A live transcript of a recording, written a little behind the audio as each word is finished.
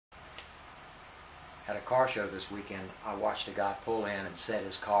At a car show this weekend, I watched a guy pull in and set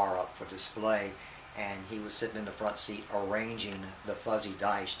his car up for display, and he was sitting in the front seat arranging the fuzzy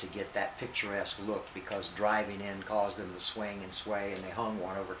dice to get that picturesque look, because driving in caused them to swing and sway, and they hung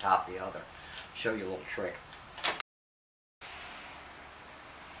one over top the other. Show you a little trick.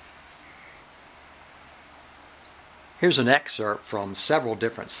 Here's an excerpt from several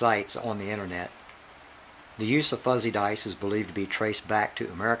different sites on the internet. The use of fuzzy dice is believed to be traced back to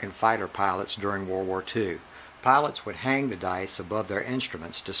American fighter pilots during World War II. Pilots would hang the dice above their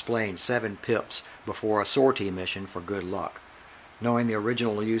instruments, displaying 7 pips before a sortie mission for good luck. Knowing the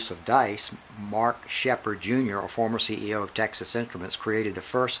original use of dice, Mark Shepard Jr., a former CEO of Texas Instruments, created the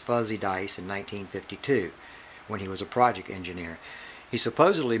first fuzzy dice in 1952 when he was a project engineer. He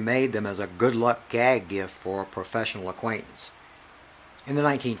supposedly made them as a good luck gag gift for a professional acquaintance. In the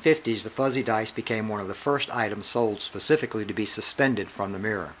 1950s, the fuzzy dice became one of the first items sold specifically to be suspended from the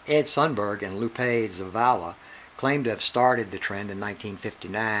mirror. Ed Sundberg and Lupe Zavala claimed to have started the trend in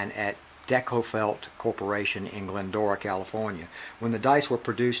 1959 at Decofelt Corporation in Glendora, California. When the dice were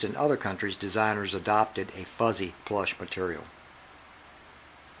produced in other countries, designers adopted a fuzzy plush material.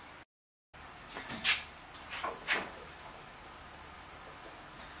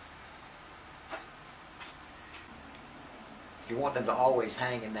 If you want them to always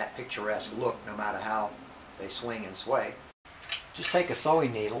hang in that picturesque look, no matter how they swing and sway, just take a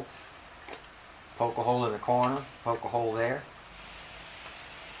sewing needle, poke a hole in the corner, poke a hole there,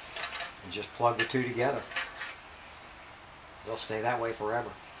 and just plug the two together. They'll stay that way forever.